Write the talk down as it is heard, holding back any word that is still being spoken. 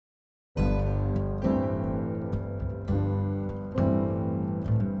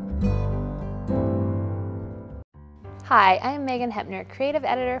Hi, I'm Megan Hepner, creative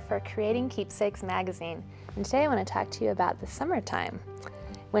editor for Creating Keepsakes magazine, and today I want to talk to you about the summertime.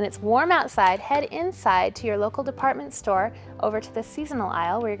 When it's warm outside, head inside to your local department store over to the seasonal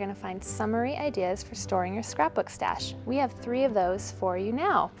aisle where you're going to find summery ideas for storing your scrapbook stash. We have 3 of those for you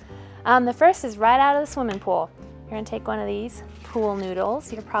now. The first is right out of the swimming pool. You're going to take one of these pool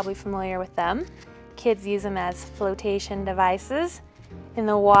noodles. You're probably familiar with them. Kids use them as flotation devices in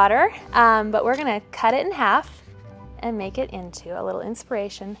the water, but we're going to cut it in half and make it into a little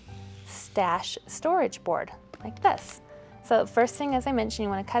inspiration stash storage board like this. So first thing, as I mentioned, you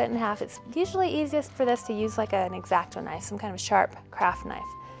want to cut it in half. It's usually easiest for this to use like an X-Acto knife, some kind of sharp craft knife.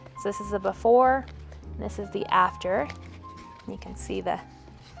 So this is the before, and this is the after. You can see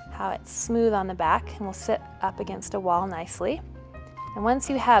how it's smooth on the back and will sit up against a wall nicely. And once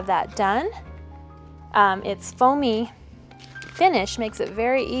you have that done, its foamy finish makes it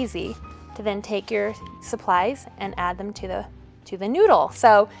very easy to then take your supplies and add them to the noodle.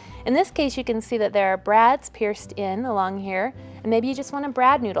 So in this case, you can see that there are brads pierced in along here, and maybe you just want a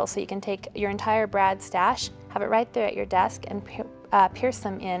brad noodle, so you can take your entire brad stash, have it right there at your desk, and pierce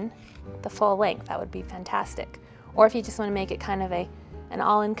them in the full length. That would be fantastic. Or if you just want to make it kind of an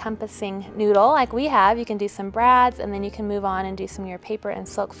all-encompassing noodle like we have, you can do some brads, and then you can move on and do some of your paper and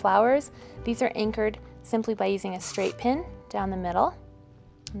silk flowers. These are anchored simply by using a straight pin down the middle,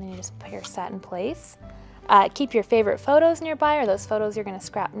 and then you just pierce that in place. Keep your favorite photos nearby, or those photos you're going to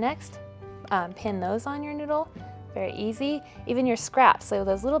scrap next. Pin those on your noodle. Very easy. Even your scraps, so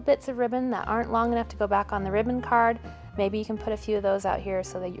those little bits of ribbon that aren't long enough to go back on the ribbon card, maybe you can put a few of those out here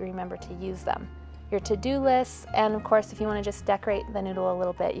so that you remember to use them. Your to-do lists, and of course if you want to just decorate the noodle a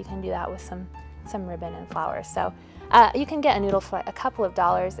little bit, you can do that with some ribbon and flowers. So you can get a noodle for a couple of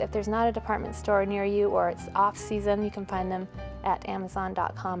dollars. If there's not a department store near you or it's off season, you can find them at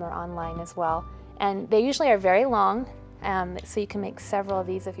Amazon.com or online as well. And they usually are very long, so you can make several of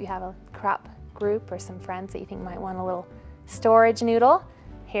these if you have a crop group or some friends that you think might want a little storage noodle.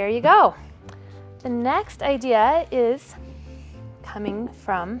 Here you go. The next idea is coming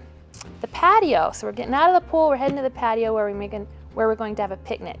from the patio. So we're getting out of the pool, we're heading to the patio where we're going to have a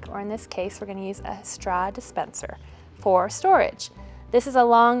picnic, or in this case, we're going to use a straw dispenser for storage. This is a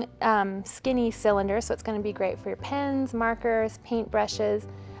long, skinny cylinder, so it's going to be great for your pens, markers, paint brushes,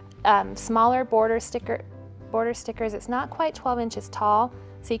 smaller border stickers. It's not quite 12 inches tall,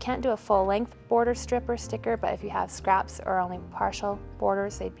 so you can't do a full length border strip or sticker, but if you have scraps or only partial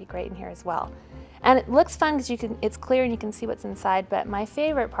borders, they'd be great in here as well. And it looks fun because it's clear and you can see what's inside, but my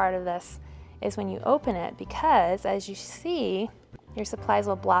favorite part of this is when you open it, because as you see, your supplies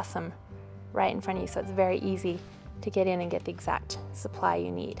will blossom right in front of you, so it's very easy to get in and get the exact supply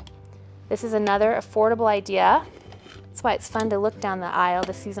you need. This is another affordable idea. That's why it's fun to look down the aisle,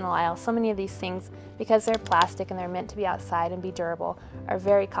 the seasonal aisle. So many of these things, because they're plastic and they're meant to be outside and be durable, are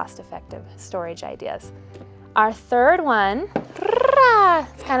very cost-effective storage ideas. Our third one,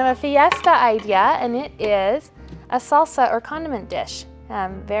 it's kind of a fiesta idea, and it is a salsa or condiment dish.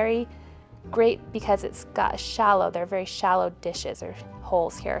 Very great because it's got they're very shallow dishes or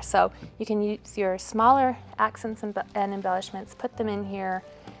holes here. So you can use your smaller accents and embellishments, put them in here,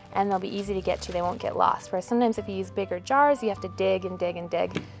 and they'll be easy to get to. They won't get lost. Whereas sometimes if you use bigger jars, you have to dig and dig and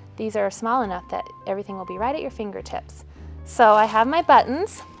dig. These are small enough that everything will be right at your fingertips. So I have my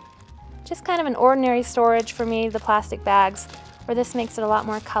buttons, just kind of an ordinary storage for me, the plastic bags, where this makes it a lot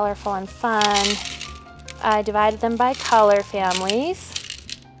more colorful and fun. I divided them by color families.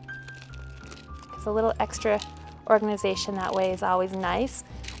 It's a little extra organization that way is always nice.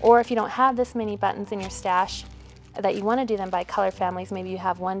 Or if you don't have this many buttons in your stash, that you want to do them by color families, maybe you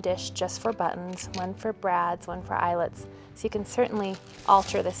have one dish just for buttons, one for brads, one for eyelets. So you can certainly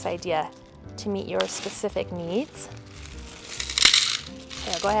alter this idea to meet your specific needs.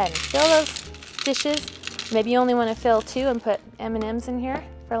 So go ahead and fill those dishes. Maybe you only want to fill 2 and put M&Ms in here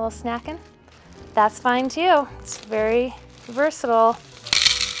for a little snacking. That's fine too. It's very versatile.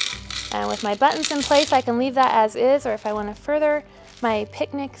 And with my buttons in place, I can leave that as is, or if I want to further my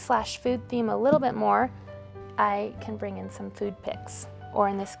picnic/food theme a little bit more, I can bring in some food picks, or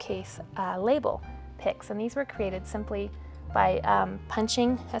in this case, label picks. And these were created simply by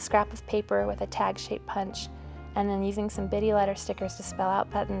punching a scrap of paper with a tag-shaped punch, and then using some bitty letter stickers to spell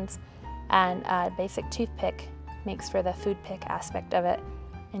out buttons, and a basic toothpick makes for the food pick aspect of it.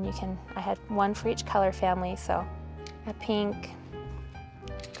 And I had one for each color family, so a pink,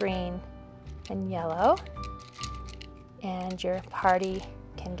 green, and yellow, and your party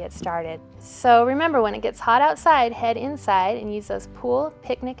can get started. So remember, when it gets hot outside, head inside and use those pool,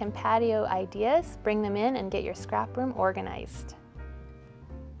 picnic, and patio ideas. Bring them in and get your scrap room organized.